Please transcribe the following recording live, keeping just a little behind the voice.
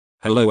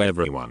Hello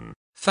everyone.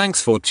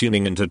 Thanks for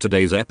tuning into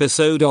today's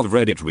episode of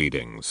Reddit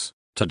Readings.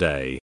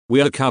 Today,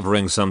 we are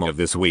covering some of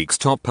this week's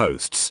top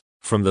posts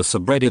from the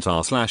subreddit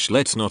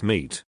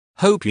r/LetsNotMeet.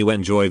 Hope you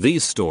enjoy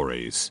these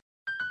stories.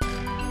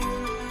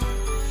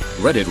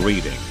 Reddit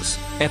Readings,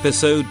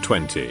 episode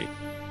 20.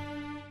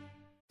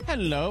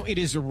 Hello, it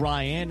is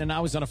Ryan, and I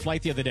was on a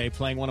flight the other day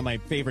playing one of my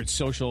favorite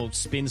social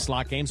spin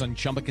slot games on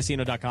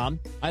ChumbaCasino.com.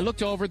 I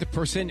looked over at the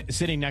person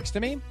sitting next to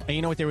me, and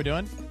you know what they were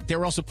doing? They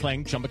were also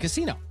playing Chumba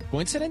Casino.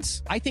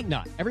 Coincidence? I think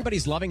not.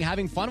 Everybody's loving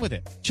having fun with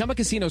it. Chumba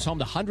Casino is home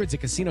to hundreds of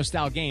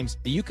casino-style games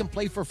that you can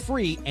play for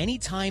free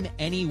anytime,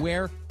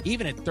 anywhere,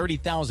 even at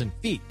 30,000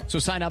 feet. So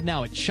sign up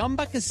now at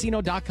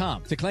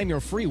ChumbaCasino.com to claim your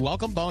free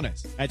welcome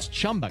bonus. That's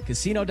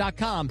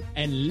ChumbaCasino.com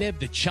and live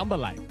the Chumba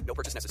life. No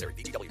purchase necessary.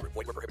 VGW. Void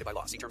where prohibited by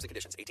law. See terms and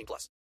conditions.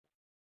 18+.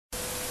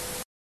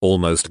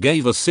 Almost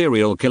gave a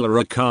serial killer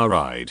a car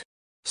ride.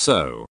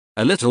 So,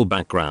 a little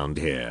background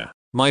here.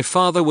 My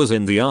father was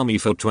in the army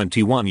for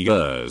 21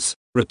 years,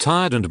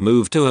 retired and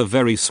moved to a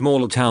very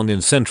small town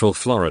in central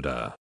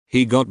Florida.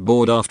 He got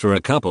bored after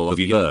a couple of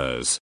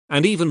years,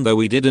 and even though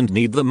he didn't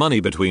need the money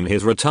between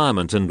his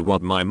retirement and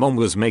what my mom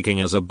was making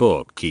as a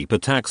bookkeeper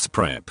tax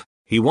prep,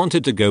 he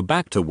wanted to go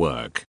back to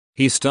work.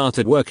 He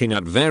started working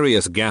at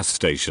various gas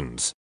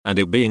stations, and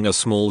it being a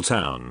small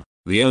town,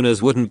 the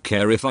owners wouldn't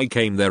care if I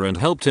came there and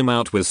helped him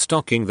out with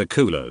stocking the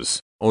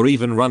coolers, or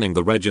even running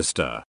the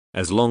register,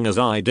 as long as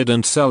I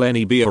didn't sell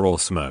any beer or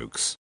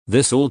smokes.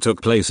 This all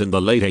took place in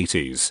the late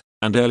 80s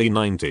and early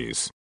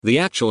 90s. The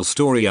actual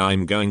story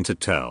I'm going to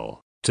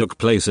tell took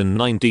place in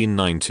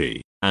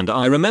 1990, and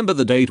I remember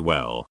the date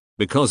well,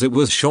 because it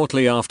was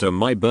shortly after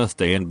my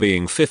birthday, and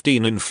being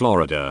 15 in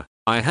Florida,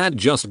 I had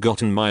just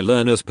gotten my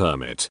learner's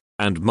permit,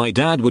 and my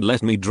dad would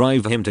let me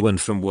drive him to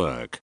and from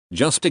work,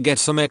 just to get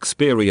some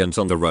experience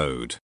on the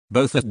road,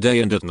 both at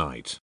day and at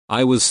night.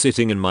 I was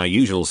sitting in my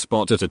usual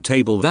spot at a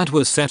table that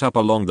was set up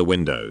along the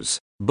windows,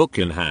 book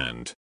in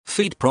hand,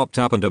 feet propped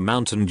up and a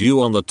Mountain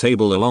Dew on the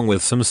table along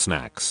with some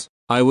snacks.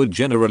 I would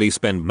generally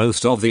spend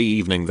most of the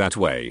evening that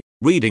way,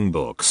 reading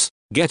books,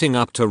 getting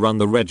up to run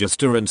the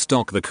register and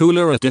stock the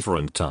cooler at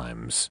different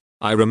times.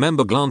 I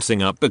remember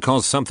glancing up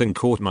because something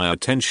caught my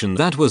attention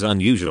that was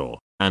unusual,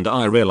 and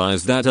I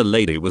realized that a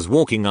lady was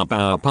walking up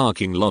our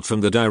parking lot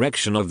from the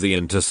direction of the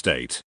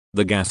interstate.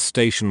 The gas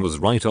station was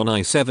right on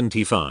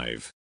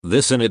I-75.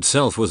 This in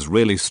itself was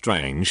really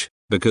strange,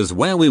 because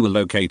where we were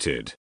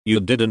located, you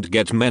didn't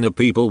get many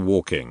people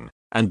walking,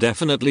 and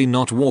definitely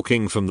not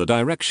walking from the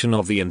direction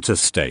of the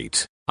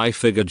interstate. I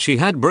figured she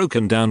had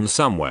broken down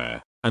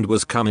somewhere, and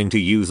was coming to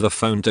use the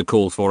phone to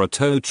call for a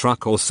tow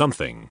truck or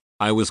something.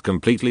 I was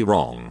completely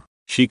wrong.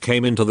 She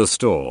came into the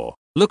store,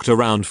 looked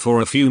around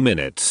for a few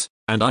minutes,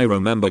 and I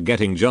remember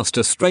getting just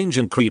a strange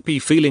and creepy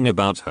feeling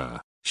about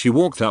her. She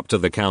walked up to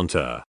the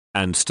counter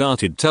and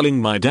started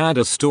telling my dad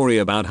a story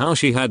about how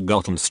she had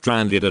gotten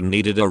stranded and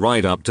needed a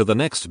ride up to the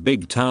next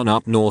big town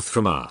up north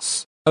from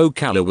us.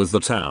 Ocala was the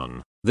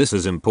town. This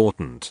is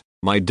important.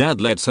 My dad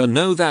lets her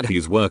know that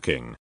he's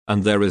working,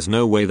 and there is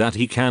no way that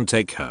he can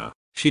take her.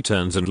 She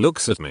turns and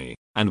looks at me,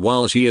 and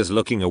while she is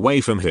looking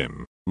away from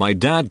him, my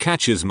dad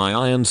catches my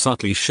eye and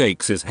subtly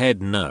shakes his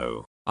head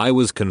no. I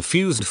was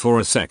confused for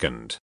a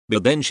second,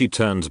 but then she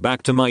turns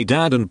back to my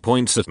dad and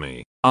points at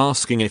me,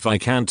 asking if I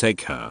can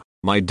take her.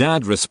 My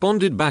dad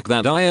responded back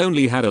that I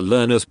only had a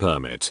learner's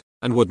permit,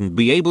 and wouldn't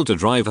be able to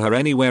drive her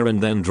anywhere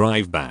and then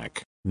drive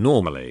back.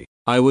 Normally,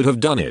 I would have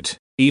done it,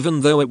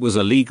 even though it was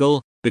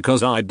illegal,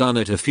 because I'd done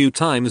it a few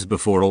times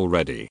before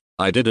already.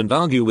 I didn't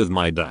argue with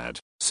my dad,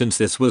 since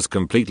this was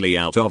completely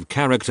out of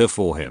character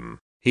for him.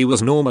 He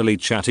was normally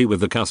chatty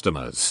with the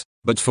customers,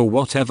 but for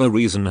whatever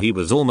reason he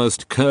was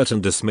almost curt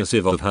and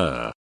dismissive of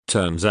her.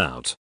 Turns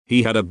out,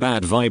 he had a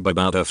bad vibe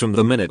about her from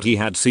the minute he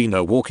had seen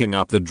her walking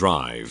up the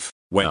drive.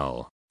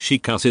 Well, she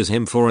cusses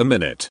him for a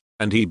minute,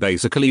 and he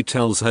basically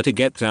tells her to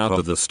get out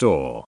of the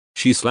store.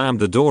 She slammed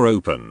the door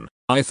open.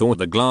 I thought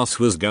the glass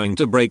was going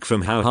to break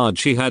from how hard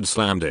she had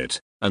slammed it,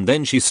 and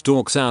then she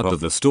stalks out of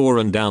the store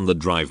and down the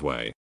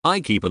driveway. I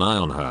keep an eye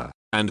on her,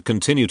 and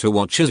continue to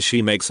watch as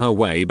she makes her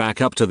way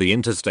back up to the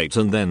interstate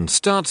and then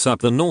starts up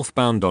the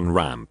northbound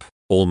on-ramp.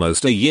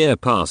 Almost a year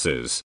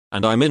passes,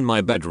 and I'm in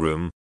my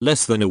bedroom,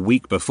 less than a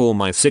week before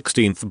my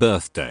 16th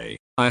birthday.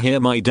 I hear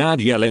my dad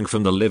yelling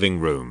from the living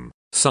room,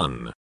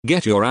 "Son,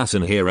 get your ass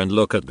in here and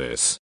look at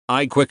this."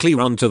 I quickly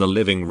run to the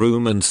living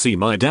room and see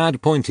my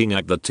dad pointing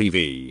at the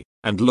TV,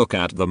 and look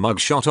at the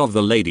mugshot of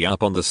the lady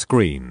up on the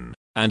screen,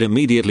 and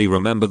immediately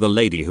remember the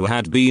lady who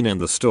had been in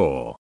the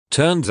store.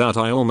 Turns out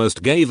I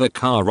almost gave a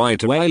car ride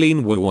to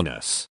Aileen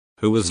Warnes,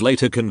 who was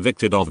later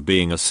convicted of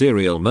being a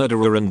serial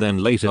murderer and then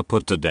later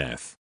put to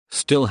death.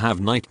 Still have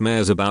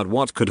nightmares about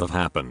what could have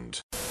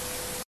happened.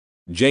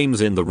 James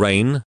in the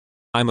rain?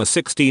 I'm a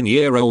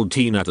 16-year-old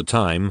teen at the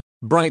time,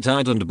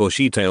 bright-eyed and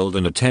bushy-tailed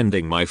and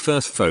attending my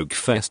first folk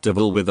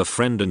festival with a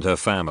friend and her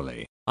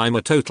family. I'm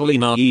a totally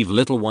naive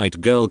little white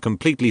girl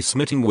completely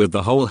smitten with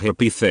the whole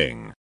hippie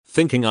thing,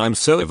 thinking I'm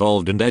so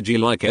evolved and edgy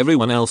like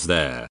everyone else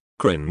there.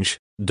 Cringe,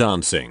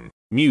 dancing,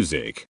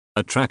 music,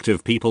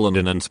 attractive people and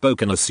an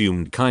unspoken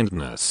assumed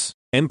kindness,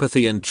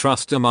 empathy and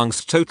trust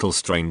amongst total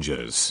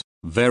strangers.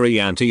 Very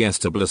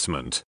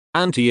anti-establishment,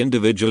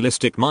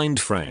 anti-individualistic mind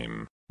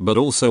frame, but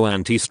also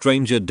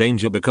anti-stranger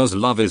danger because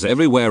love is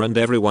everywhere and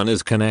everyone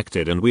is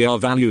connected and we are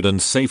valued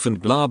and safe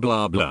and blah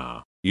blah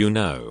blah. You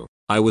know,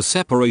 I was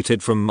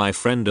separated from my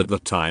friend at the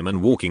time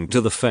and walking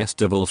to the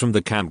festival from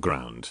the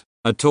campground.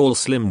 A tall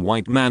slim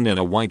white man in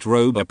a white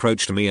robe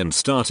approached me and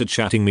started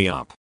chatting me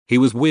up. He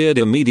was weird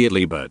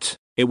immediately, but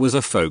it was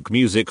a folk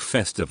music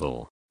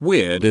festival.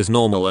 Weird is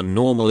normal and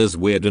normal is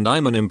weird, and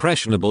I'm an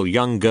impressionable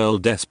young girl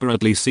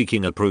desperately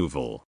seeking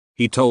approval.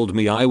 He told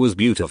me I was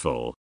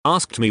beautiful,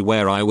 asked me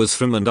where I was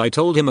from and I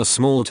told him a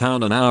small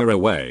town an hour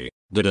away,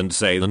 didn't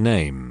say the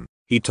name.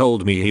 He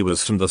told me he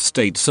was from the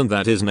States and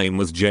that his name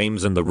was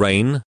James in the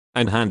rain,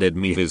 and handed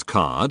me his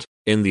card,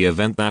 in the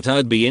event that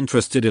I'd be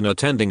interested in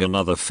attending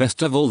another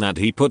festival that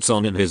he puts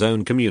on in his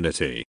own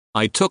community.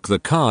 I took the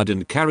card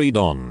and carried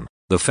on.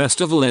 The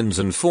festival ends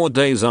and 4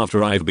 days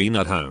after I've been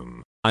at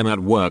home, I'm at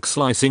work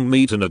slicing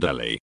meat in a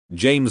deli.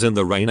 James in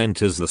the rain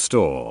enters the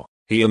store.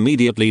 He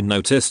immediately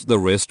noticed the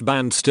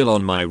wristband still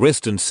on my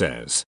wrist and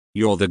says,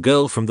 "You're the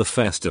girl from the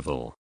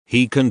festival."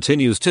 He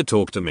continues to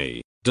talk to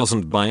me,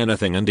 doesn't buy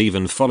anything and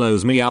even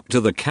follows me up to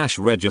the cash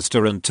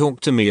register and talk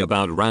to me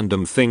about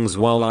random things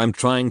while I'm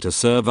trying to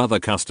serve other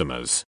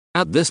customers.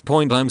 At this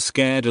point I'm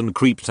scared and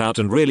creeped out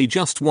and really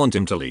just want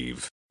him to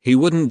leave. He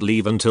wouldn't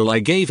leave until I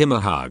gave him a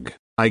hug.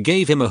 I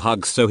gave him a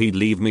hug so he'd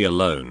leave me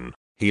alone.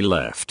 He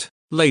left.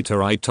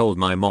 Later I told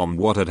my mom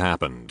what had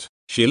happened.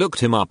 She looked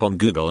him up on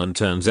Google and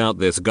turns out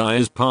this guy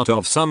is part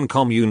of some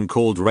commune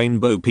called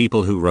Rainbow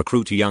People who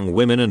recruit young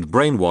women and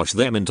brainwash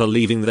them into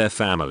leaving their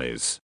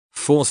families.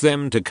 Force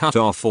them to cut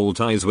off all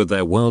ties with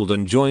their world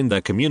and join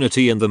their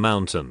community in the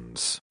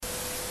mountains.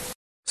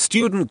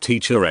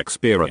 Student-teacher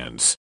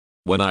experience.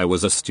 When I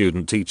was a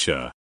student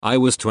teacher, I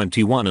was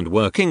 21 and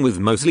working with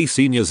mostly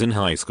seniors in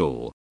high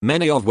school,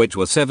 many of which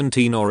were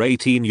 17 or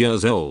 18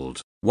 years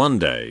old. One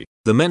day,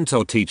 the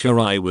mentor teacher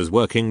I was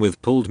working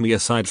with pulled me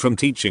aside from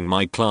teaching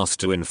my class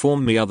to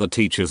inform me other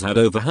teachers had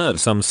overheard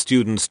some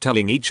students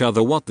telling each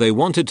other what they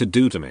wanted to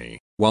do to me.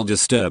 While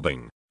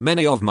disturbing,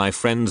 many of my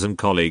friends and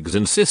colleagues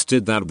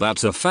insisted that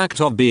that's a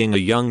fact of being a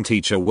young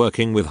teacher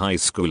working with high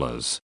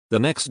schoolers. The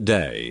next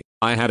day,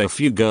 I had a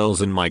few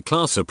girls in my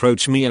class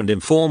approach me and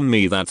inform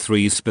me that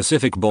 3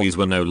 specific boys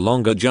were no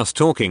longer just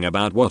talking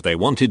about what they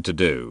wanted to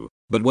do,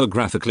 but were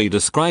graphically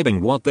describing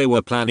what they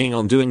were planning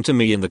on doing to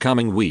me in the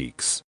coming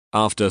weeks.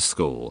 After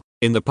school,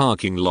 in the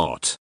parking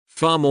lot.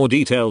 Far more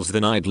details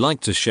than I'd like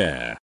to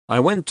share.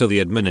 I went to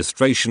the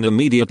administration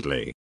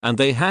immediately, and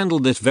they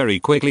handled it very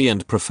quickly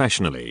and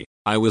professionally.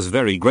 I was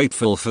very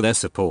grateful for their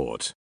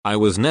support. I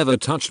was never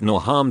touched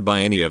nor harmed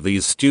by any of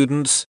these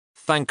students,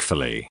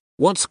 thankfully.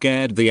 What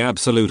scared the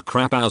absolute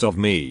crap out of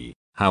me,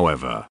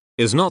 however,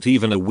 is not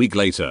even a week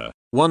later,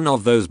 one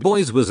of those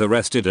boys was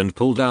arrested and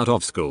pulled out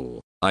of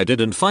school. I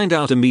didn't find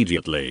out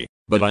immediately,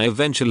 but I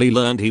eventually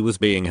learned he was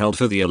being held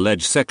for the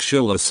alleged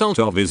sexual assault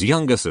of his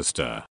younger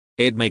sister.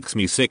 It makes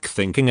me sick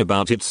thinking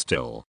about it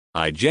still.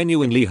 I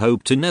genuinely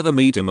hope to never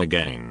meet him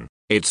again.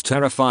 It's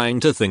terrifying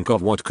to think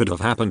of what could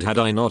have happened had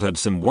I not had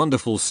some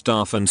wonderful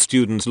staff and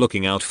students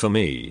looking out for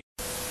me.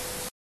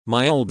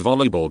 My old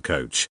volleyball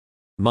coach.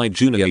 My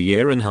junior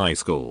year in high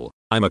school,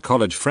 I'm a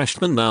college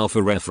freshman now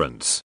for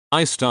reference.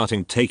 I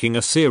started taking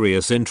a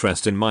serious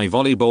interest in my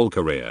volleyball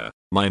career.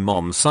 My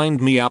mom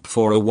signed me up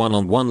for a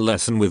one-on-one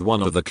lesson with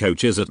one of the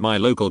coaches at my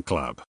local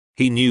club.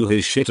 He knew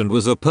his shit and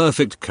was a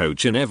perfect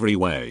coach in every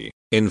way.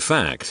 In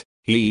fact,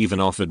 he even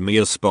offered me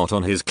a spot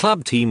on his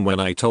club team when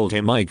I told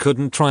him I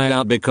couldn't try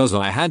out because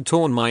I had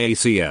torn my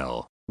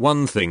ACL.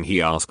 One thing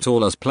he asked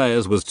all us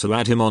players was to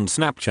add him on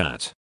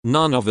Snapchat.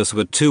 None of us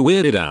were too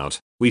weirded out.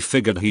 We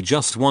figured he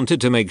just wanted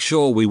to make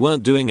sure we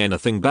weren't doing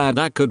anything bad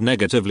that could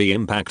negatively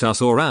impact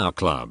us or our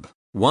club.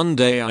 One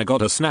day I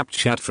got a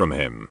Snapchat from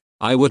him.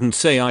 I wouldn't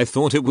say I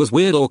thought it was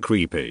weird or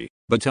creepy,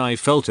 but I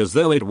felt as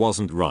though it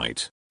wasn't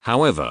right.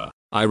 However,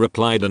 I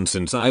replied, and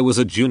since I was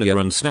a junior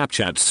and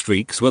Snapchat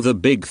streaks were the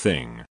big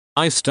thing,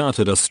 I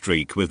started a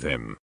streak with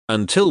him.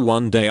 Until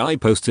one day I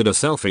posted a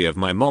selfie of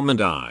my mom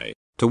and I,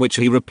 to which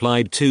he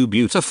replied, "Two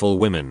beautiful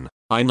women."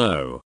 I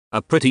know,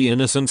 a pretty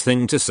innocent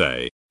thing to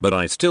say, but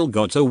I still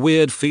got a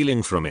weird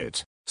feeling from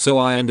it, so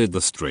I ended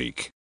the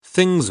streak.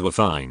 Things were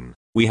fine.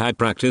 We had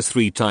practice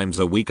 3 times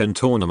a week and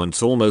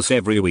tournaments almost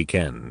every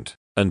weekend.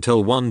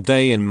 Until one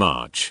day in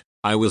March,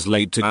 I was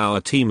late to our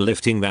team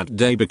lifting that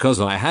day because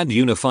I had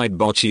unified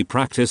bocce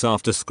practice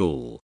after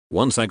school.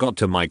 Once I got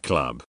to my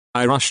club,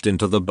 I rushed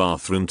into the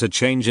bathroom to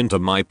change into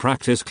my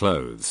practice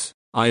clothes.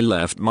 I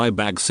left my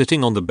bag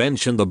sitting on the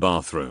bench in the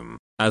bathroom.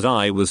 As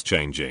I was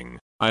changing,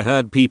 I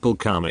heard people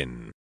come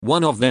in.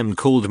 One of them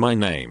called my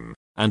name,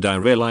 and I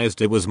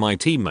realized it was my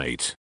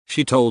teammate.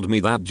 She told me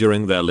that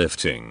during their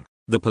lifting,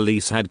 the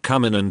police had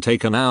come in and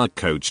taken our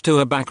coach to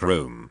a back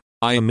room.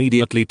 I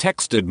immediately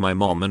texted my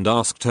mom and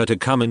asked her to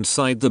come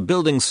inside the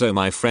building so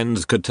my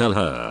friends could tell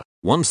her.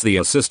 Once the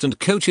assistant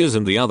coaches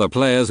and the other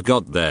players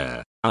got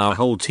there, our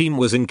whole team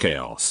was in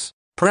chaos.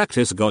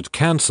 Practice got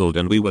cancelled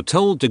and we were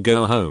told to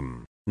go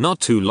home. Not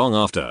too long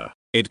after,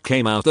 it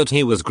came out that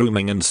he was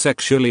grooming and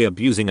sexually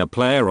abusing a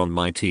player on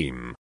my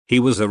team. He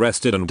was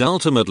arrested and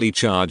ultimately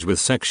charged with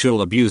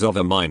sexual abuse of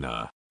a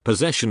minor,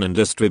 possession and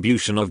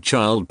distribution of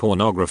child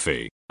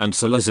pornography, and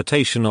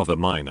solicitation of a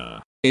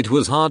minor. It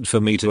was hard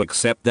for me to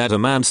accept that a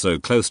man so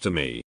close to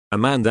me, a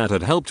man that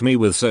had helped me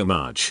with so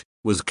much,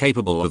 was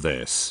capable of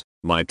this.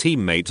 My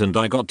teammate and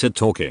I got to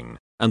talking,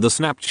 and the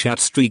Snapchat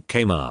streak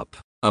came up.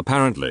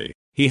 Apparently,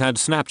 he had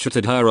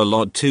Snapchatted her a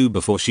lot too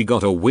before she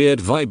got a weird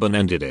vibe and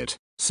ended it,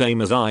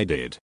 same as I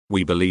did.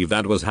 We believe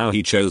that was how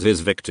he chose his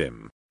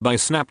victim, by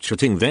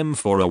Snapchatting them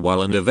for a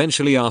while and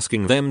eventually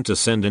asking them to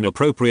send in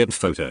appropriate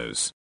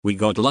photos. We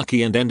got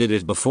lucky and ended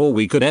it before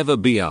we could ever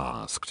be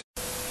asked.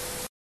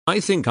 I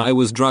think I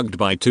was drugged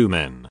by two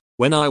men.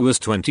 When I was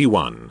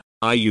 21,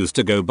 I used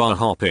to go bar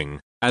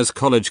hopping, as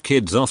college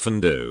kids often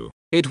do.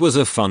 It was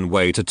a fun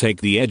way to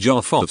take the edge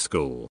off of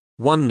school.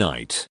 One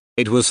night,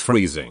 it was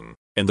freezing,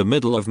 in the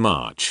middle of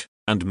March,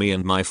 and me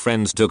and my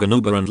friends took an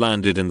Uber and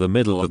landed in the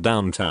middle of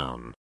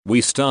downtown.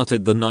 We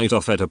started the night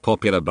off at a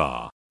popular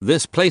bar.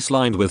 This place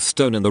lined with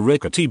stone in the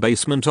rickety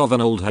basement of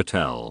an old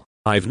hotel.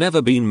 I've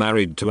never been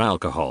married to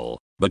alcohol,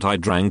 but I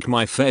drank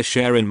my fair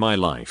share in my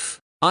life.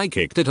 I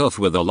kicked it off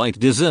with a light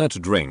dessert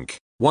drink,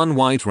 one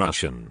White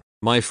Russian.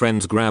 My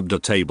friends grabbed a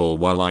table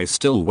while I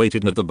still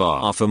waited at the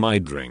bar for my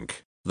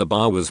drink. The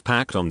bar was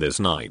packed on this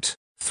night.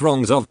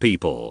 Throngs of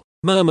people,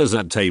 murmurs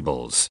at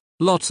tables,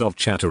 lots of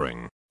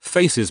chattering.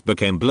 Faces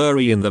became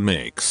blurry in the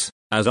mix.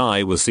 As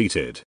I was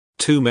seated,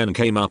 two men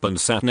came up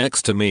and sat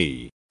next to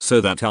me,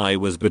 so that I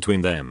was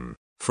between them.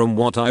 From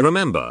what I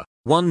remember,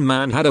 one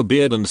man had a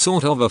beard and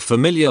sort of a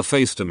familiar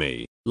face to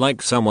me,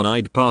 like someone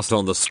I'd passed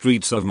on the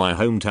streets of my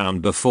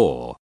hometown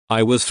before.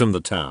 I was from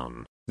the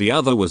town. The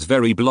other was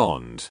very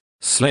blonde,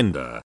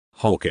 slender,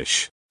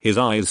 hawkish. His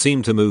eyes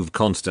seemed to move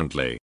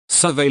constantly,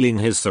 surveilling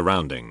his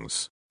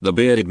surroundings. The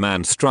bearded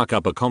man struck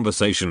up a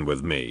conversation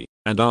with me,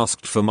 and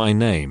asked for my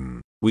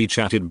name. We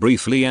chatted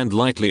briefly and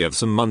lightly of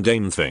some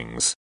mundane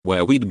things,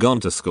 where we'd gone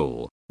to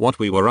school, what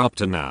we were up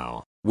to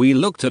now. We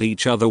looked at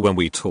each other when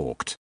we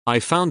talked. I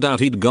found out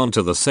he'd gone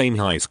to the same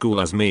high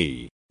school as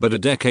me, but a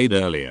decade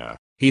earlier.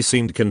 He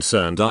seemed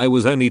concerned I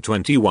was only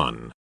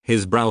 21.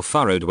 His brow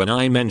furrowed when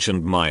I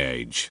mentioned my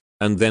age,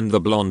 and then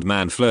the blonde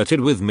man flirted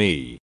with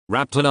me,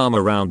 wrapped an arm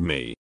around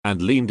me,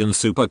 and leaned in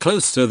super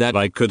close so that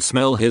I could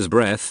smell his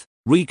breath,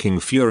 reeking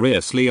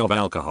furiously of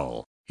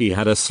alcohol. He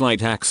had a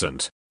slight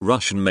accent,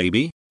 Russian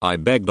maybe. I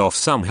begged off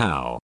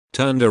somehow,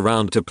 turned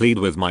around to plead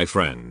with my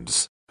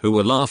friends, who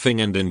were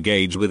laughing and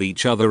engaged with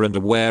each other and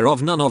aware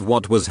of none of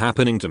what was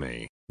happening to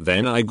me.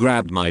 Then I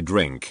grabbed my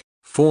drink,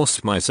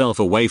 forced myself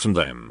away from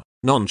them,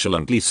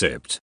 nonchalantly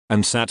sipped,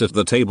 and sat at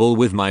the table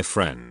with my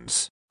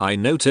friends. I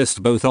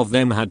noticed both of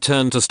them had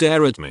turned to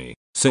stare at me,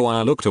 so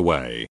I looked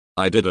away.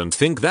 I didn't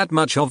think that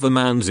much of the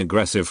man's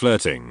aggressive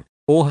flirting,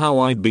 or how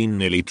I'd been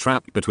nearly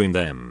trapped between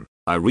them.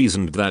 I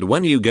reasoned that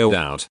when you go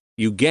out,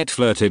 you get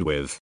flirted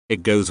with.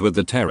 It goes with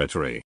the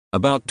territory.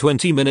 About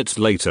 20 minutes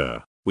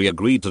later, we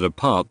agreed to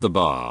depart the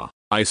bar.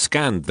 I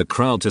scanned the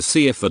crowd to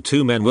see if the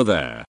two men were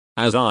there,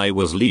 as I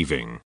was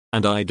leaving,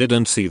 and I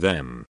didn't see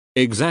them.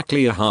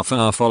 Exactly a half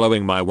hour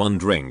following my one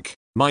drink,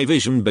 my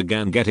vision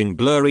began getting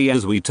blurry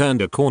as we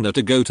turned a corner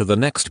to go to the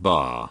next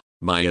bar.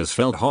 My ears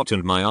felt hot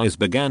and my eyes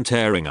began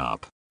tearing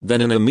up. Then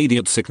an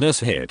immediate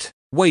sickness hit,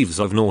 waves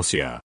of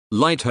nausea,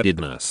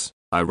 lightheadedness.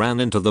 I ran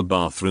into the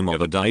bathroom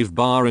of a dive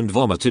bar and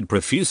vomited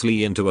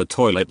profusely into a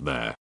toilet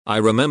there. I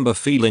remember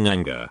feeling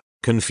anger,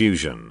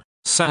 confusion,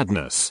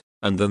 sadness,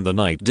 and then the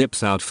night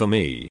dips out for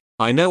me.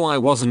 I know I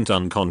wasn't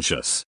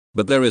unconscious,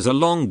 but there is a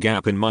long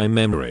gap in my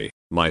memory.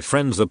 My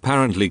friends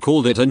apparently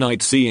called it a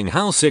night seeing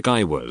how sick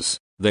I was.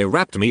 They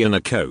wrapped me in a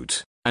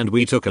coat, and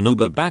we took an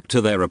Uber back to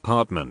their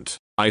apartment.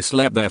 I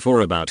slept there for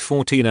about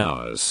 14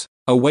 hours,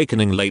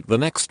 awakening late the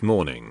next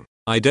morning.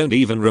 I don't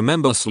even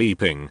remember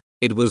sleeping.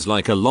 It was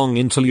like a long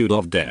interlude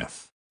of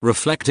death.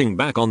 Reflecting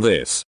back on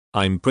this,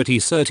 I'm pretty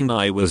certain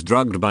I was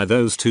drugged by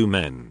those two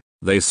men.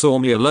 They saw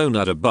me alone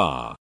at a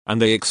bar, and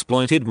they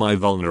exploited my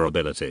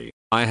vulnerability.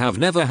 I have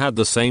never had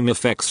the same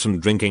effects from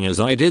drinking as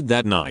I did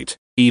that night,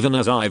 even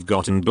as I've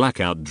gotten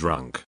blackout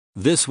drunk.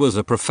 This was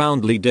a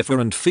profoundly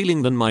different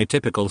feeling than my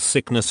typical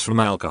sickness from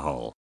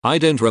alcohol. I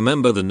don't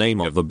remember the name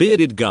of the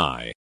bearded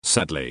guy,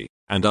 sadly,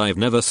 and I've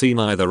never seen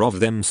either of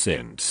them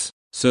since.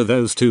 So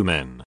those two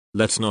men,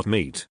 let's not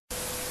meet.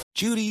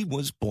 Judy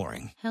was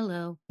boring.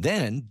 Hello.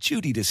 Then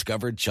Judy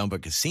discovered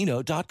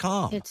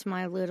ChumbaCasino.com. It's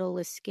my little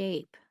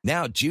escape.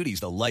 Now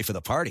Judy's the life of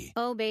the party.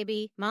 Oh,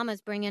 baby,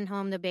 mama's bringing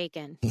home the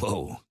bacon.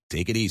 Whoa,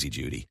 take it easy,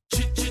 Judy.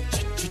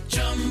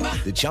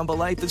 The Chumba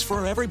life is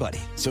for everybody.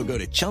 So go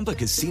to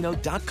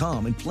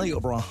ChumbaCasino.com and play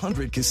over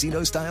 100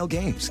 casino-style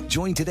games.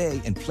 Join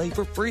today and play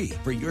for free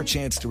for your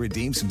chance to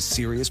redeem some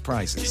serious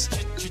prizes.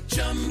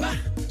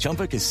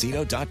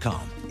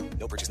 ChumbaCasino.com.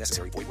 No purchase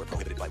necessary. Void where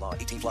prohibited by law.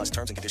 18+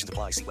 terms and conditions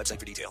apply. See website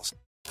for details.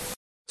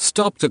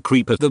 Stop to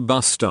creep at the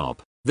bus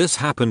stop. This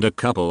happened a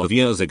couple of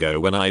years ago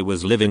when I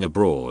was living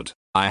abroad.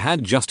 I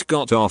had just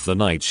got off the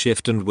night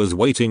shift and was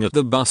waiting at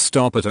the bus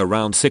stop at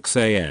around 6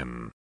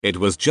 a.m. It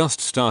was just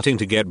starting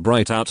to get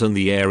bright out and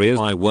the area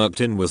I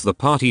worked in was the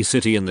party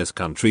city in this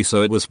country,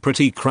 so it was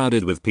pretty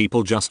crowded with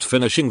people just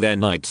finishing their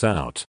nights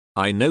out.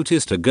 I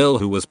noticed a girl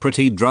who was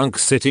pretty drunk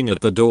sitting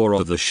at the door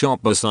of the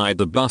shop beside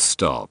the bus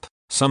stop.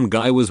 Some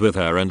guy was with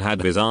her and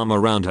had his arm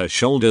around her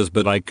shoulders,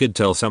 but I could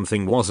tell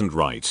something wasn't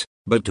right.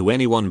 But to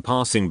anyone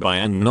passing by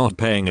and not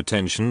paying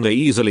attention, they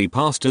easily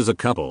passed as a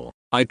couple.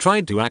 I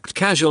tried to act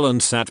casual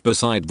and sat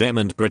beside them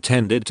and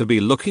pretended to be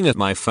looking at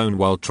my phone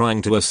while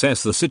trying to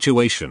assess the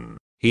situation.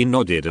 He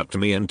nodded up to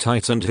me and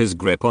tightened his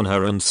grip on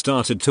her and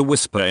started to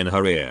whisper in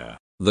her ear.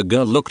 The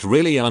girl looked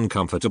really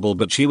uncomfortable,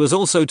 but she was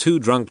also too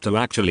drunk to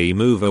actually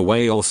move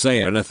away or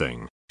say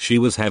anything. She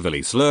was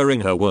heavily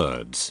slurring her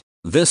words.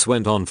 This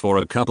went on for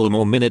a couple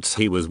more minutes.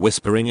 He was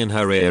whispering in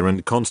her ear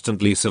and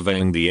constantly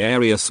surveying the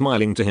area,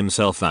 smiling to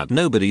himself that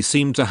nobody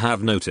seemed to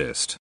have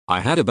noticed. I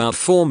had about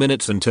 4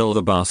 minutes until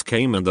the bus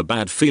came and the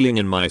bad feeling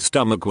in my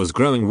stomach was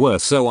growing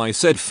worse, so I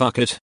said fuck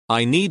it,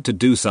 I need to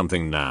do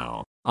something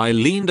now. I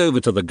leaned over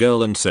to the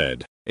girl and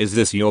said, "Is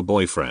this your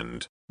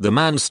boyfriend?" The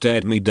man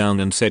stared me down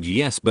and said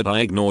yes, but I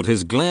ignored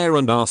his glare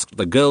and asked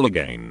the girl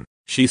again.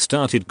 She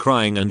started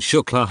crying and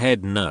shook her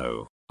head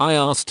no. I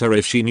asked her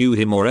if she knew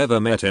him or ever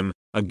met him.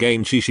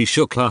 Again she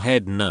shook her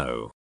head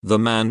no. The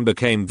man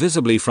became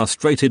visibly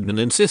frustrated and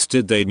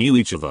insisted they knew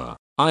each other.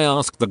 I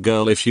asked the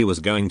girl if she was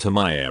going to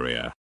my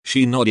area.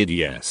 She nodded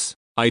yes.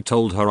 I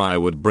told her I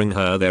would bring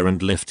her there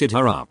and lifted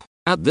her up.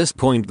 At this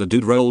point the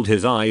dude rolled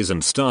his eyes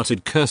and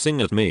started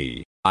cursing at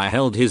me. I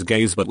held his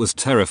gaze but was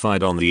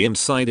terrified on the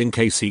inside in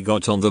case he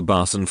got on the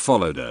bus and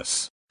followed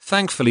us.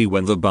 Thankfully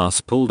when the bus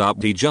pulled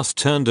up he just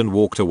turned and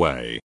walked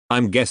away.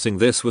 I'm guessing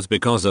this was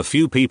because a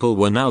few people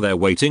were now there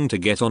waiting to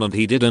get on and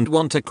he didn't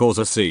want to cause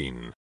a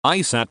scene.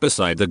 I sat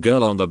beside the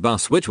girl on the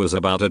bus, which was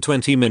about a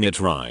 20-minute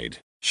ride.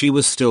 She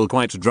was still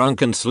quite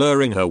drunk and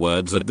slurring her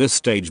words at this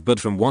stage, but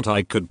from what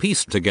I could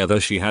piece together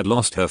she had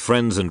lost her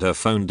friends and her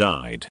phone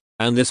died.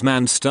 And this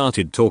man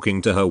started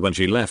talking to her when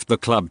she left the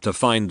club to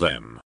find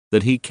them.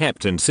 That he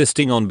kept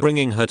insisting on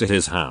bringing her to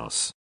his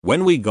house.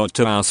 When we got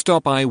to our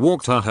stop I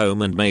walked her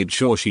home and made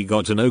sure she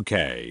got an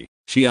okay.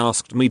 She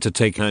asked me to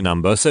take her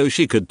number so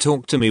she could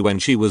talk to me when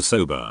she was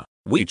sober.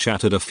 We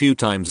chatted a few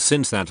times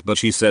since that, but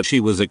she said she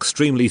was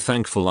extremely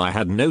thankful I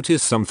had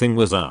noticed something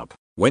was up.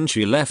 When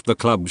she left the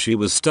club she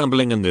was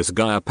stumbling and this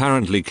guy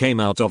apparently came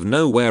out of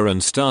nowhere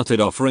and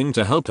started offering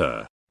to help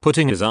her,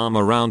 putting his arm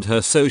around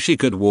her so she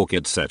could walk,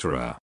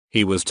 etc.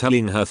 He was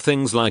telling her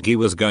things like he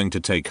was going to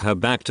take her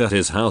back to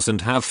his house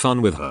and have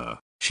fun with her.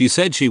 She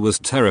said she was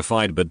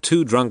terrified but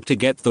too drunk to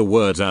get the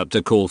words out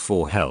to call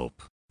for help.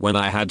 When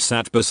I had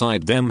sat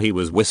beside them he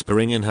was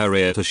whispering in her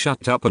ear to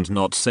shut up and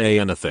not say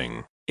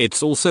anything.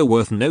 It's also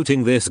worth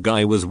noting this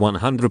guy was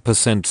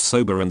 100%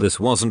 sober and this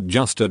wasn't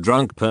just a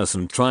drunk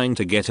person trying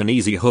to get an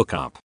easy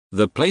hookup.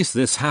 The place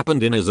this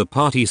happened in is a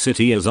party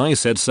city as I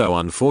said, so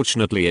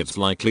unfortunately it's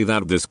likely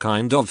that this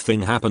kind of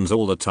thing happens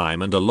all the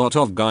time and a lot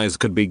of guys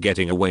could be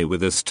getting away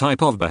with this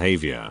type of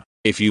behavior.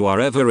 If you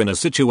are ever in a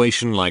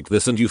situation like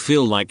this and you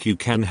feel like you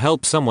can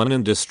help someone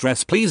in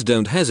distress, please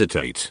don't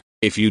hesitate.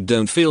 If you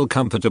don't feel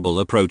comfortable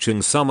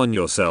approaching someone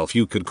yourself,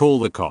 you could call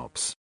the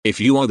cops. If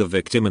you are the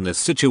victim in this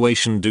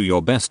situation, do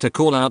your best to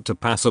call out to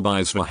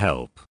passerbys for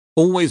help.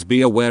 Always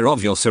be aware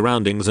of your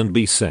surroundings and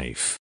be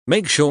safe.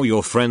 Make sure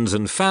your friends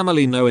and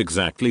family know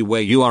exactly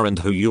where you are and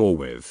who you're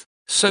with.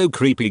 So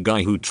creepy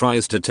guy who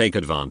tries to take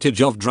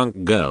advantage of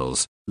drunk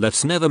girls.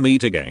 Let's never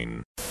meet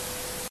again.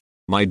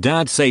 My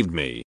dad saved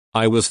me.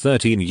 I was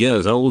 13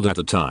 years old at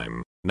the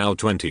time, now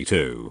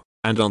 22,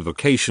 and on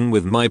vacation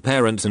with my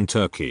parents in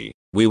Turkey.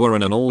 We were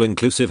in an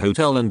all-inclusive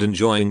hotel and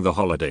enjoying the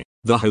holiday.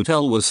 The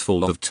hotel was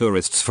full of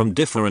tourists from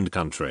different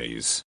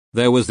countries.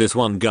 There was this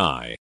one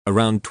guy,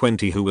 around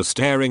 20, who was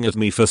staring at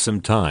me for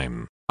some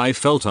time. I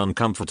felt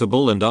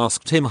uncomfortable and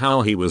asked him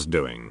how he was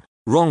doing.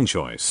 Wrong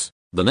choice.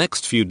 The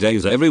next few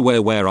days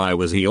everywhere where I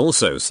was he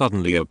also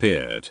suddenly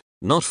appeared.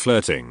 Not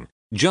flirting,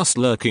 just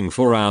lurking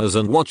for hours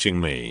and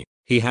watching me.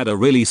 He had a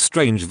really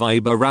strange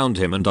vibe around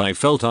him and I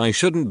felt I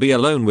shouldn't be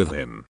alone with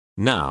him.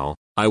 Now,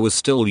 I was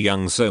still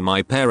young, so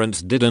my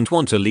parents didn't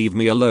want to leave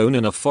me alone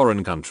in a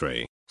foreign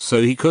country,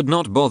 so he could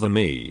not bother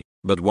me.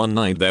 But one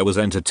night there was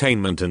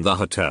entertainment in the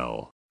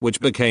hotel, which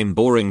became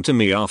boring to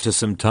me after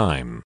some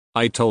time.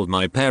 I told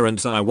my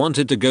parents I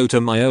wanted to go to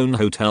my own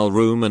hotel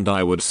room and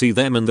I would see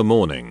them in the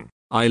morning.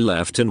 I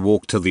left and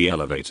walked to the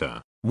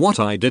elevator. What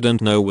I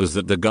didn't know was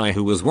that the guy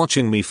who was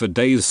watching me for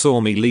days saw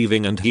me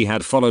leaving and he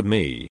had followed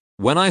me.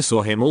 When I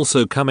saw him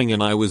also coming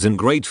in, I was in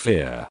great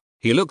fear.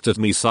 He looked at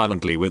me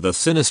silently with a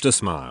sinister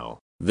smile.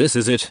 This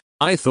is it,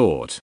 I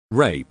thought.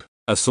 Rape,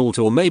 assault,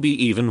 or maybe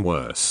even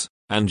worse.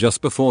 And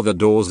just before the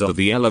doors of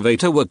the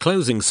elevator were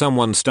closing,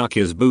 someone stuck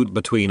his boot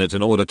between it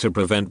in order to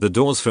prevent the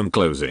doors from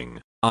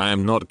closing. I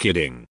am not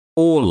kidding.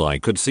 All I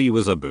could see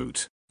was a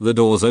boot. The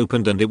doors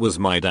opened and it was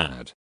my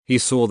dad. He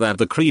saw that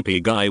the creepy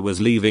guy was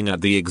leaving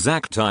at the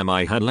exact time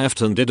I had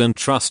left and didn't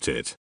trust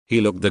it. He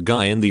looked the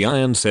guy in the eye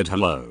and said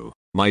hello.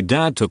 My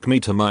dad took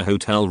me to my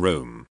hotel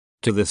room.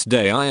 To this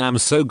day I am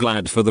so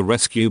glad for the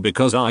rescue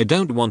because I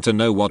don't want to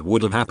know what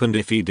would have happened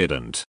if he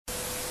didn't.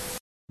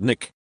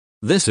 Nick.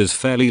 This is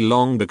fairly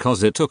long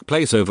because it took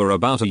place over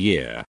about a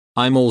year.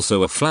 I'm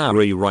also a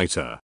flowery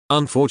writer.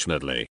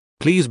 Unfortunately,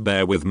 please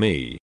bear with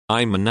me.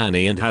 I'm a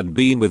nanny and had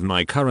been with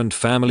my current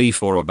family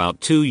for about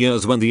 2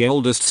 years when the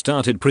oldest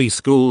started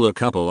preschool a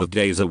couple of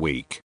days a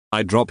week.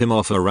 I drop him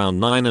off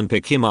around 9 and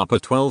pick him up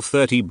at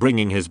 12:30,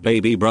 bringing his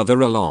baby brother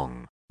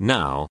along.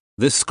 Now,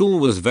 this school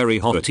was very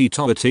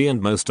hoity-toity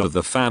and most of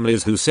the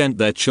families who sent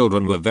their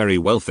children were very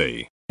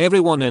wealthy.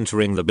 Everyone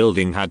entering the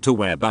building had to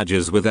wear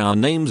badges with our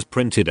names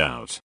printed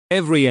out.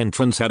 Every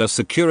entrance had a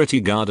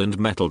security guard and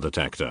metal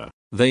detector.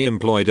 They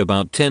employed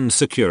about 10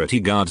 security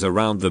guards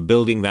around the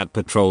building that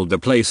patrolled the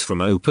place from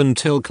open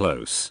till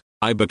close.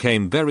 I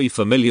became very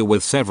familiar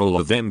with several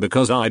of them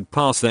because I'd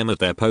pass them at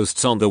their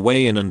posts on the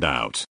way in and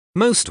out.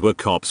 Most were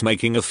cops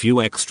making a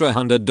few extra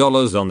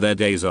 $100 on their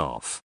days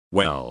off.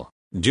 Well,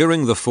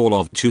 during the fall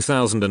of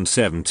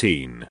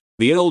 2017,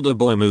 the older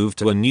boy moved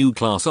to a new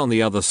class on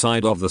the other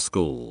side of the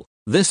school.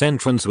 This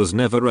entrance was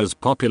never as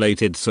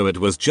populated, so it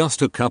was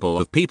just a couple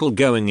of people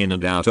going in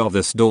and out of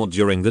this door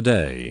during the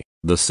day.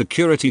 The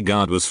security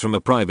guard was from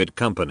a private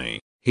company.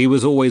 He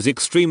was always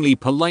extremely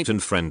polite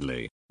and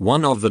friendly.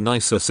 One of the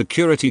nicer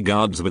security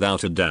guards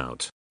without a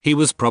doubt. He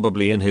was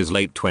probably in his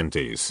late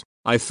 20s.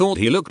 I thought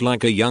he looked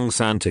like a young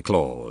Santa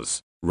Claus.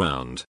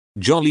 Round,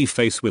 jolly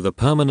face with a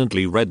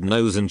permanently red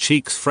nose and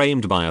cheeks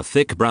framed by a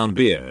thick brown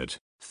beard.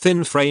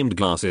 Thin framed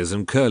glasses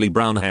and curly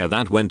brown hair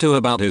that went to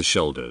about his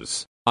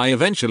shoulders. I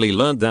eventually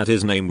learned that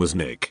his name was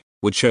Nick,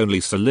 which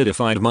only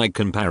solidified my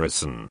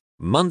comparison.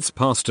 Months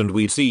passed and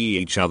we'd see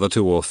each other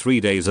 2 or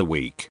 3 days a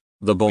week.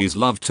 The boys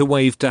loved to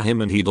wave to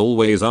him and he'd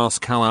always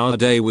ask how our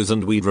day was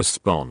and we'd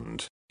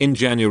respond. In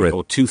January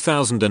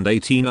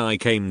 2018 I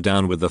came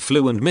down with the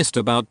flu and missed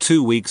about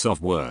 2 weeks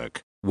of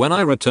work. When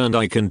I returned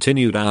I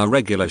continued our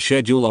regular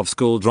schedule of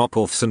school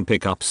drop-offs and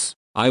pickups.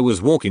 I was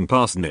walking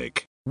past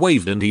Nick,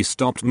 waved and he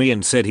stopped me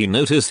and said he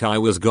noticed I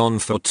was gone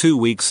for 2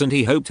 weeks and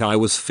he hoped I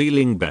was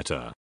feeling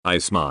better. I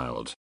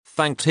smiled,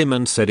 thanked him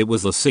and said it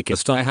was the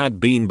sickest I had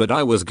been but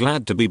I was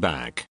glad to be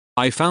back.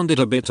 I found it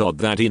a bit odd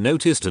that he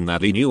noticed and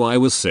that he knew I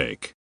was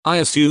sick. I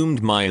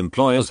assumed my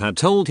employers had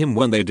told him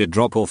when they did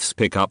drop-offs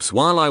pickups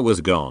while I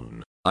was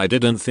gone. I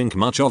didn't think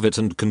much of it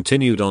and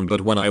continued on,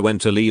 but when I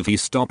went to leave he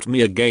stopped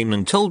me again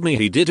and told me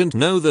he didn't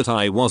know that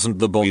I wasn't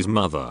the boy's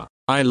mother.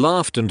 I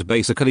laughed and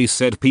basically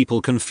said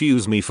people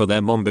confuse me for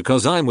their mom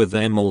because I'm with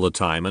them all the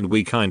time and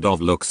we kind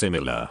of look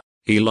similar.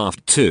 He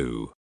laughed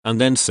too,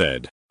 and then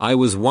said, I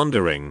was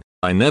wondering,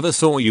 I never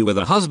saw you with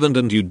a husband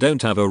and you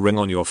don't have a ring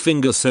on your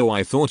finger, so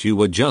I thought you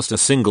were just a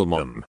single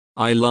mom.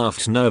 I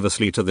laughed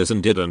nervously to this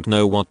and didn't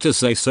know what to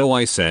say, so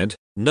I said,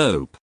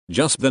 nope,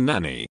 just the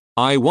nanny.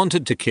 I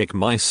wanted to kick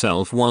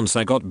myself once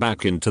I got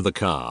back into the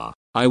car.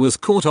 I was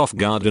caught off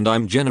guard and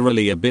I'm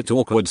generally a bit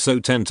awkward, so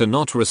tend to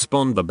not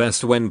respond the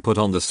best when put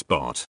on the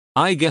spot.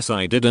 I guess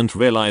I didn't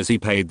realize he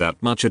paid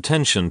that much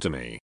attention to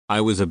me.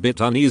 I was a bit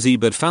uneasy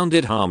but found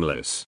it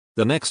harmless.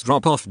 The next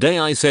drop-off day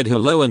I said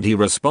hello and he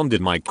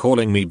responded by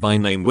calling me by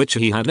name, which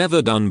he had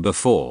never done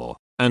before,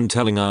 and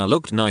telling I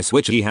looked nice,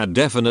 which he had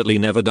definitely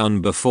never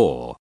done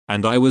before,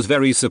 and I was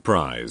very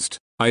surprised.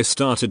 I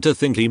started to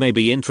think he may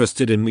be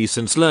interested in me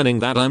since learning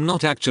that I'm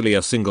not actually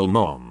a single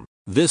mom.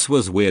 This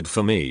was weird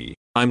for me.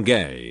 I'm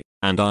gay,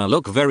 and I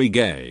look very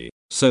gay,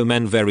 so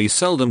men very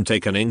seldom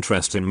take an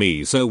interest in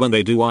me, so when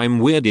they do I'm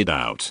weirded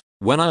out.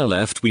 When I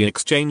left we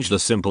exchanged a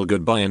simple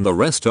goodbye and the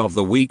rest of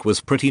the week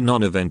was pretty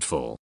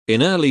non-eventful.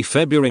 In early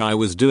February I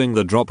was doing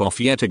the drop-off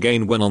yet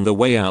again when on the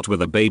way out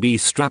with a baby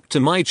strapped to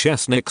my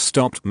chest Nick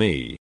stopped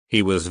me.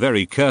 He was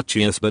very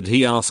courteous but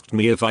he asked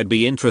me if I'd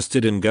be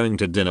interested in going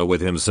to dinner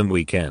with him some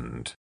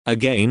weekend.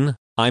 Again,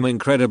 I'm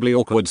incredibly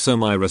awkward, so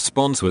my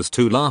response was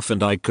to laugh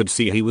and I could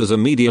see he was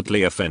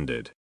immediately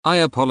offended. I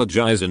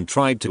apologized and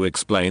tried to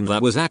explain that I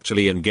was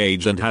actually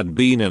engaged and had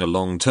been in a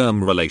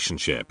long-term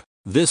relationship.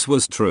 This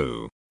was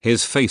true.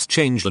 His face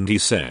changed and he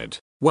said,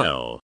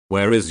 well,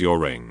 where is your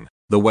ring?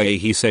 The way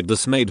he said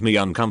this made me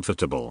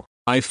uncomfortable.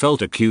 I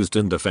felt accused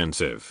and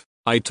defensive.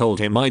 I told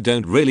him I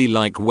don't really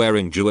like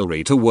wearing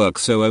jewelry to work,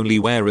 so only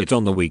wear it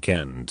on the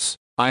weekends.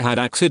 I had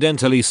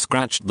accidentally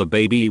scratched the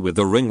baby with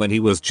the ring when he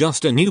was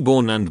just a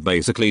newborn and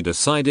basically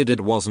decided it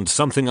wasn't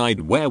something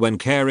I'd wear when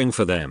caring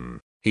for them.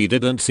 He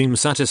didn't seem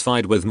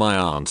satisfied with my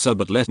answer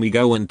but let me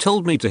go and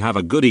told me to have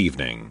a good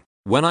evening.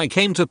 When I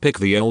came to pick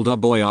the older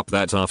boy up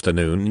that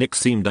afternoon, Nick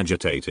seemed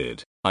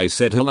agitated. I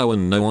said hello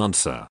and no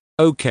answer.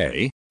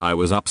 Okay, I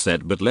was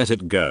upset but let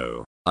it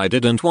go. I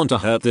didn't want to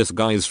hurt this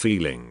guy's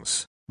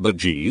feelings. But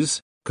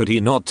geez, could he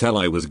not tell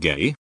I was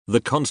gay?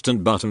 The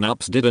constant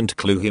button-ups didn't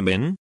clue him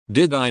in?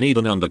 Did I need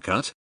an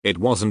undercut? It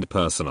wasn't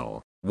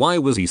personal. Why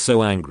was he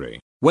so angry?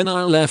 When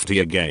I left he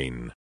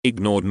again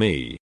ignored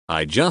me.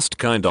 I just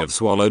kind of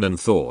swallowed and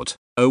thought,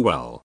 oh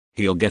well,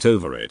 he'll get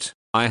over it.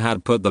 I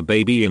had put the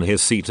baby in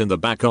his seat in the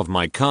back of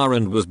my car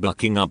and was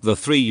bucking up the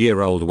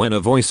 3-year-old when a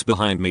voice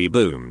behind me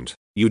boomed,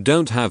 You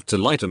don't have to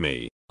lie to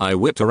me. I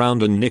whipped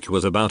around and Nick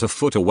was about a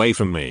foot away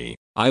from me.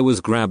 I was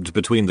grabbed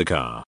between the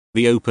car,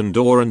 the open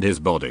door and his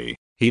body.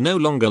 He no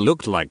longer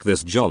looked like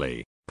this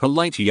jolly,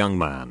 polite young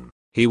man.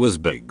 He was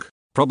big,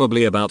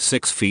 probably about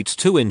 6 feet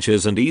 2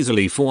 inches and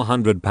easily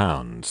 400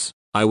 pounds.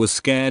 I was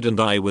scared and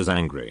I was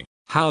angry.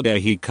 How dare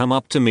he come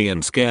up to me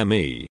and scare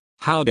me?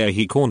 How dare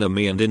he corner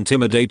me and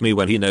intimidate me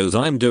when he knows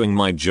I'm doing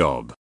my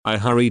job? I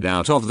hurried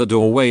out of the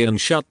doorway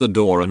and shut the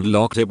door and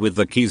locked it with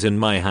the keys in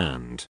my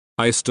hand.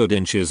 I stood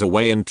inches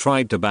away and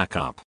tried to back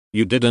up.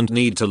 You didn't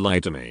need to lie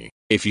to me.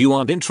 If you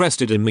aren't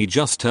interested in me,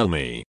 just tell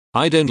me.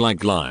 I don't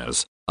like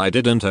liars. I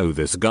didn't owe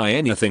this guy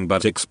anything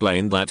but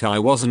explained that I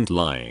wasn't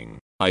lying.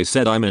 I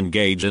said I'm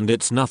engaged and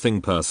it's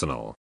nothing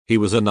personal. He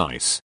was a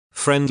nice,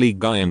 friendly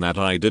guy and that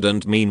I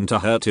didn't mean to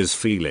hurt his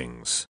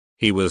feelings.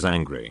 He was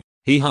angry.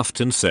 He huffed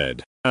and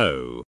said,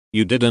 "Oh,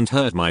 you didn't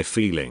hurt my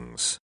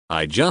feelings.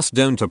 I just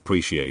don't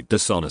appreciate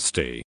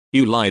dishonesty.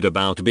 You lied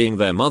about being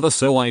their mother,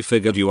 so I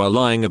figured you are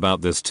lying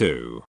about this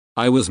too."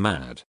 I was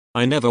mad.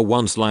 I never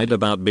once lied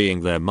about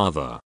being their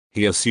mother.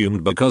 He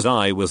assumed because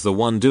I was the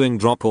one doing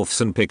drop-offs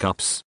and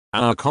pickups.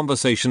 Our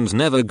conversations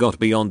never got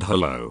beyond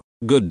hello,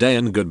 good day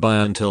and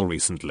goodbye until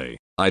recently.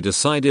 I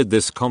decided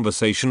this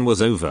conversation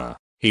was over.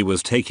 He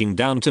was taking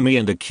down to me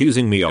and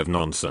accusing me of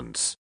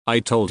nonsense. I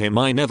told him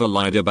I never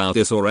lied about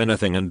this or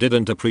anything and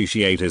didn't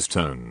appreciate his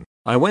tone.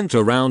 I went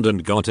around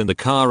and got in the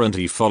car and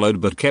he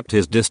followed but kept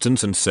his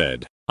distance and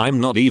said,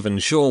 "I'm not even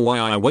sure why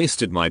I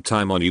wasted my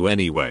time on you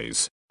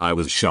anyways." I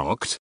was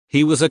shocked.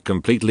 He was a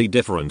completely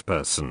different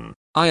person.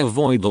 I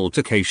avoid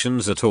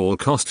altercations at all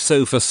costs,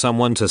 so for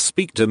someone to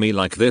speak to me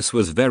like this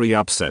was very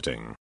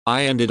upsetting.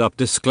 I ended up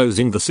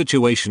disclosing the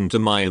situation to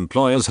my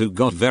employers, who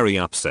got very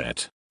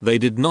upset. They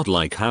did not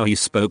like how he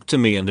spoke to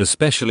me and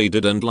especially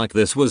didn't like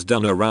this was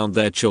done around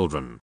their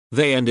children.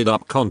 They ended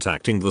up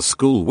contacting the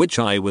school, which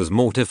I was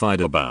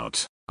mortified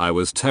about. I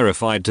was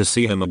terrified to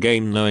see him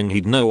again, knowing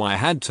he'd know I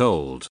had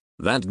told.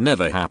 That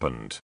never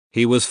happened.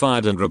 He was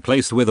fired and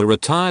replaced with a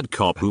retired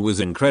cop who was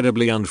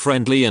incredibly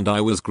unfriendly, and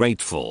I was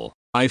grateful.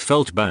 I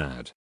felt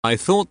bad. I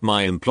thought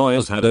my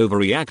employers had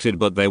overreacted,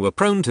 but they were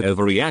prone to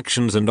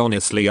overreactions, and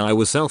honestly I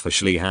was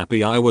selfishly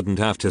happy I wouldn't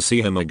have to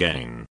see him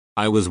again.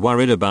 I was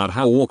worried about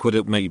how awkward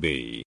it may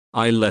be.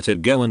 I let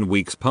it go and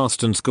weeks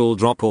passed and school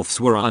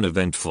drop-offs were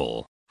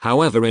uneventful.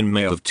 However, in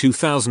May of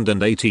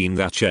 2018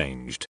 that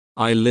changed.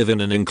 I live in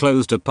an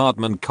enclosed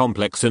apartment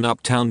complex in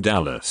uptown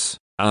Dallas.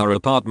 Our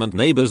apartment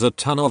neighbors a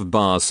ton of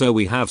bars, so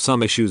we have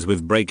some issues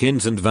with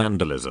break-ins and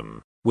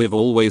vandalism. We've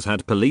always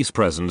had police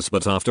presence,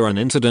 but after an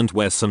incident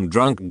where some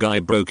drunk guy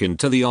broke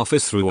into the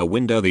office through a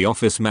window, the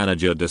office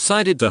manager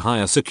decided to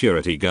hire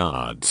security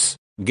guards.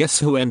 Guess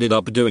who ended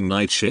up doing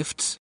night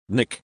shifts?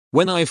 Nick.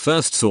 When I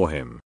first saw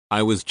him,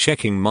 I was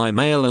checking my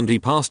mail and he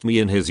passed me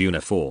in his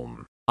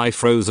uniform. I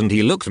froze and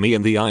he looked me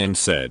in the eye and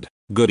said,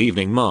 "Good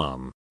evening,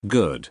 ma'am."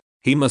 Good.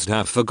 He must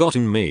have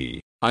forgotten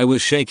me. I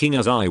was shaking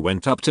as I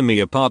went up to me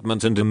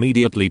apartment and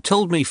immediately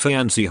told me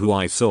fiancée who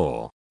I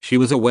saw. She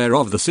was aware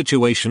of the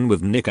situation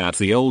with Nick at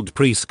the old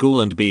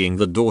preschool, and being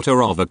the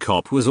daughter of a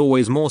cop was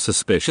always more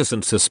suspicious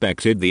and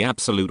suspected the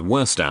absolute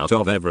worst out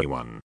of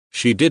everyone.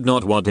 She did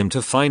not want him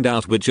to find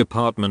out which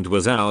apartment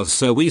was ours,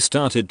 so we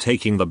started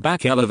taking the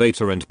back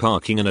elevator and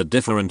parking in a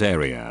different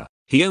area.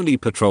 He only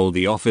patrolled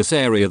the office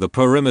area, the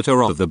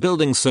perimeter of the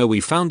building, so we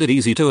found it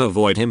easy to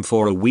avoid him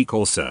for a week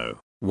or so.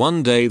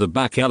 One day the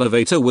back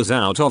elevator was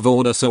out of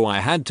order, so I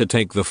had to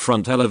take the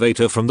front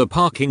elevator from the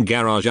parking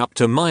garage up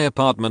to my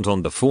apartment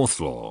on the 4th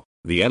floor.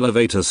 The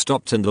elevator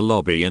stopped in the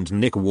lobby and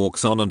Nick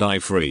walks on and I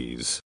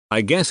freeze.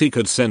 I guess he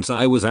could sense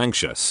I was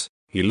anxious.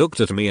 He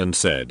looked at me and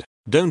said,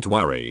 "Don't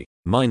worry,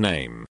 my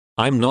name.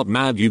 I'm not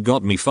mad you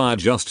got me fired,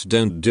 just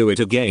don't do it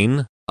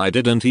again." I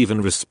didn't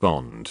even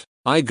respond.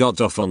 I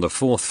got off on the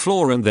 4th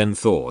floor and then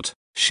thought,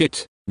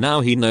 shit,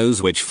 now he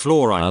knows which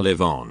floor I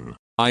live on.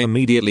 I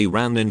immediately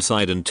ran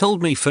inside and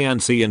told me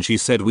fiancée, and she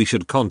said we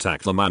should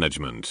contact the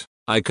management.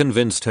 I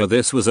convinced her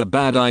this was a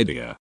bad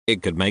idea.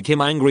 It could make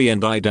him angry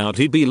and I doubt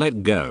he'd be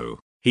let go.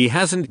 He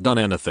hasn't done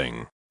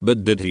anything.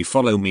 But did he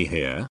follow me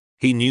here?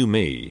 He knew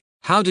me.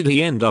 How did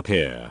he end up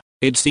here?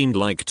 It seemed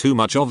like too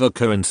much of a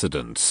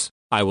coincidence.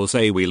 I will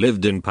say we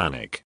lived in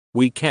panic.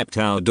 We kept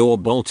our door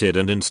bolted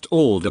and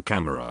installed a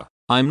camera.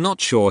 I'm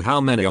not sure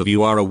how many of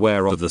you are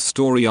aware of the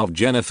story of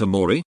Jennifer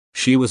Morey.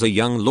 She was a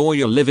young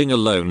lawyer living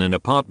alone in an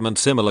apartment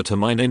similar to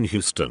mine in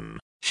Houston.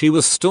 She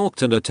was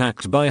stalked and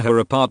attacked by her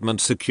apartment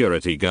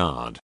security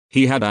guard.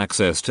 He had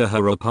access to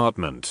her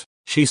apartment.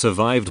 She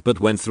survived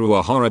but went through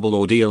a horrible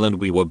ordeal, and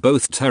we were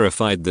both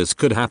terrified this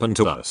could happen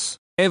to us.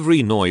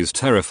 Every noise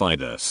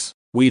terrified us.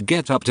 We'd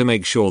get up to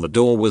make sure the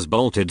door was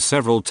bolted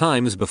several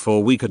times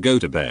before we could go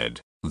to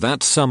bed.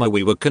 That summer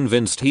we were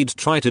convinced he'd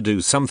try to do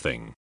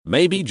something.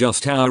 Maybe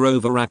just our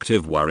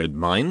overactive worried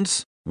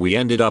minds? We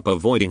ended up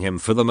avoiding him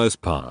for the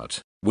most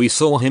part. We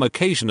saw him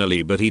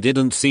occasionally but he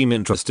didn't seem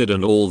interested,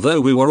 and although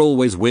we were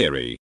always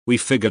weary, we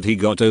figured he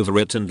got over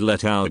it and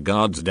let our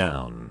guards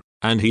down.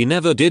 And he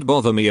never did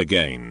bother me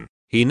again.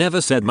 He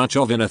never said much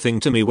of anything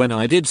to me when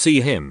I did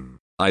see him.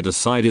 I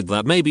decided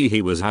that maybe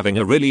he was having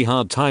a really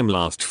hard time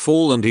last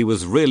fall and he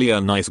was really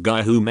a nice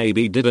guy who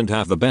maybe didn't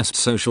have the best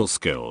social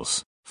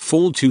skills.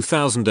 Fall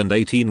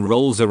 2018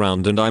 rolls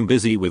around and I'm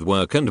busy with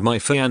work and my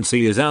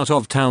fiancée is out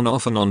of town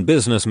often on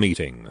business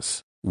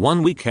meetings.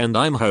 One weekend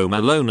I'm home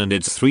alone and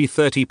it's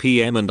 3:30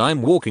 p.m. and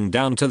I'm walking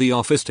down to the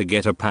office to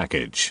get a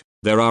package.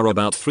 There are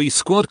about 3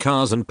 squad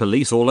cars and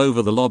police all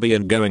over the lobby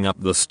and going up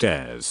the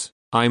stairs.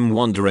 I'm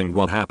wondering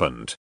what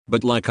happened.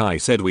 But like I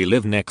said, we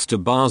live next to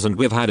bars and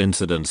we've had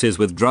incidences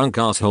with drunk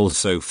assholes,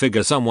 so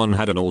figure someone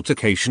had an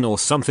altercation or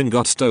something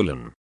got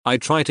stolen. I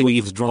try to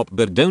eavesdrop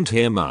but don't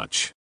hear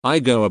much. I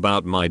go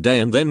about my day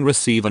and then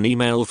receive an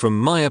email from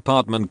my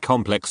apartment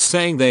complex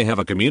saying they have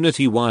a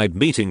community-wide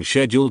meeting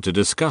scheduled to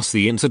discuss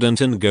the incident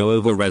and go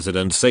over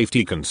resident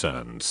safety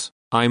concerns.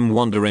 I'm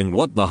wondering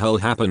what the hell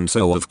happened,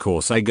 so of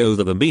course I go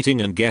to the meeting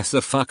and guess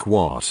the fuck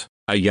what?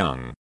 A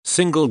young,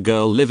 single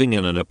girl living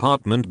in an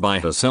apartment by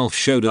herself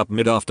showed up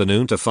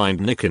mid-afternoon to find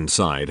Nick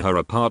inside her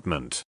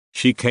apartment.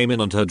 She came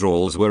in and her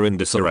drawers were in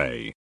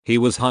disarray. He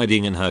was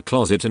hiding in her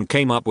closet and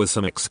came up with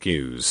some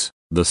excuse.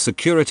 The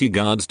security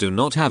guards do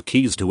not have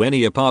keys to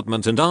any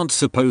apartment and aren't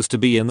supposed to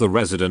be in the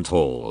resident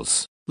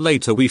halls.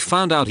 Later we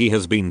found out he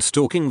has been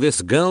stalking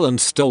this girl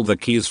and stole the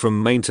keys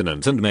from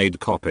maintenance and made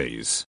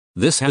copies.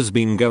 This has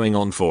been going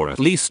on for at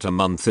least a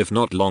month if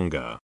not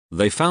longer.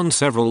 They found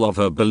several of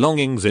her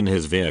belongings in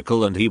his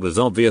vehicle and he was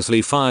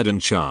obviously fired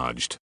and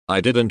charged.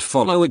 I didn't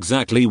follow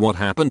exactly what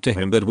happened to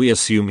him, but we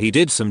assume he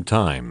did some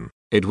time.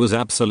 It was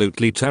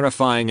absolutely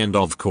terrifying and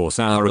of course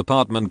our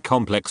apartment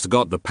complex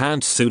got the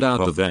pantsuit out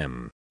of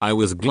them. I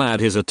was glad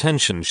his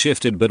attention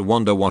shifted but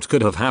wonder what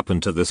could have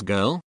happened to this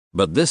girl.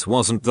 But this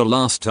wasn't the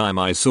last time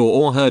I saw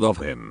or heard of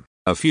him.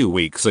 A few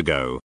weeks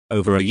ago,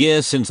 over a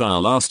year since I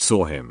last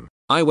saw him,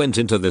 I went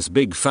into this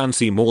big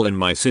fancy mall in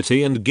my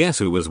city and guess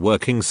who was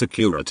working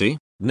security?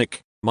 Nick.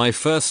 My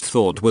first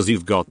thought was,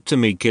 you've got to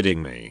be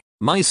kidding me.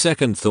 My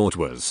second thought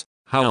was,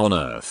 how on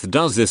earth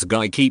does this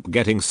guy keep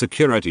getting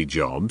security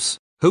jobs?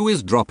 Who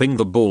is dropping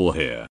the ball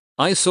here?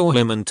 I saw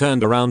him and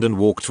turned around and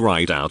walked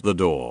right out the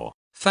door.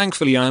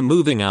 Thankfully I'm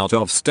moving out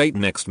of state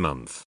next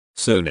month.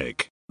 So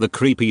Nick, the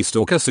creepy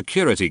stalker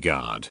security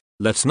guard,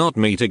 let's not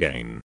meet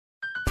again.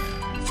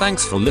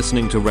 Thanks for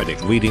listening to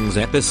Reddit Readings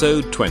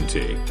episode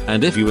 20,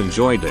 and if you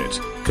enjoyed it,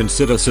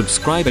 consider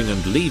subscribing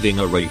and leaving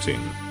a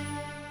rating.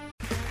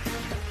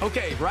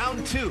 Okay,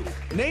 round 2.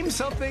 Name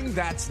something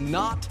that's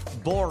not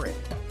boring.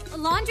 A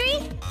laundry?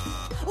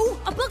 Ooh,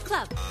 a book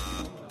club.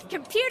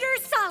 Computer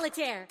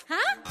solitaire,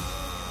 huh?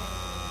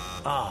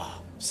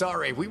 Ah,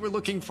 sorry, we were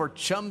looking for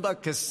Chumba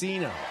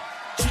Casino.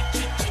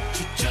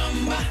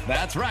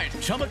 That's right,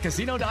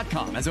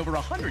 ChumbaCasino.com has over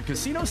 100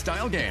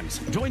 casino-style games.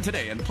 Join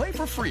today and play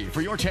for free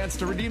for your chance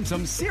to redeem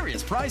some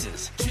serious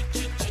prizes.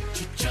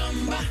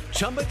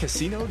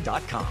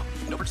 ChumbaCasino.com.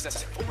 No purchase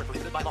necessary. Void where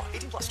prohibited by law.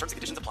 18 plus. Terms and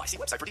conditions apply. See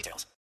website for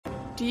details.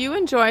 Do you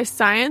enjoy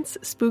science,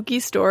 spooky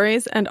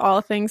stories, and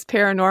all things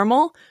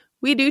paranormal?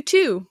 We do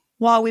too.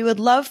 While we would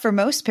love for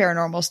most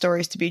paranormal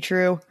stories to be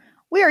true,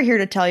 we are here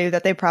to tell you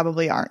that they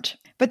probably aren't.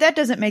 But that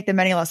doesn't make them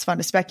any less fun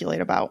to speculate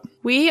about.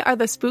 We are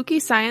the Spooky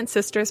Science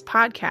Sisters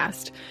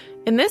podcast.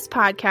 In this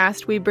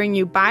podcast, we bring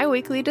you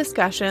bi-weekly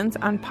discussions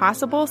on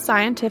possible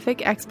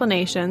scientific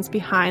explanations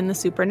behind the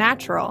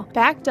supernatural.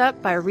 Backed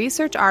up by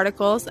research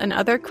articles and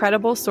other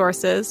credible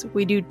sources,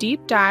 we do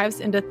deep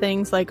dives into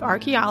things like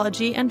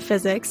archaeology and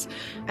physics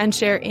and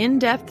share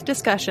in-depth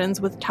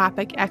discussions with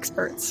topic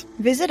experts.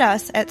 Visit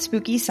us at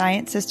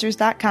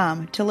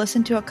SpookyScienceSisters.com to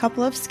listen to a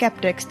couple of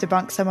skeptics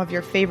debunk some of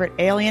your favorite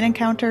alien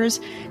encounters,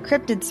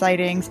 cryptid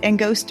sightings, and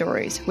ghost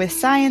stories with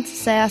science,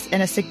 sass,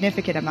 and a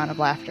significant amount of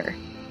laughter.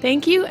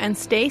 Thank you and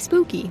stay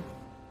spooky.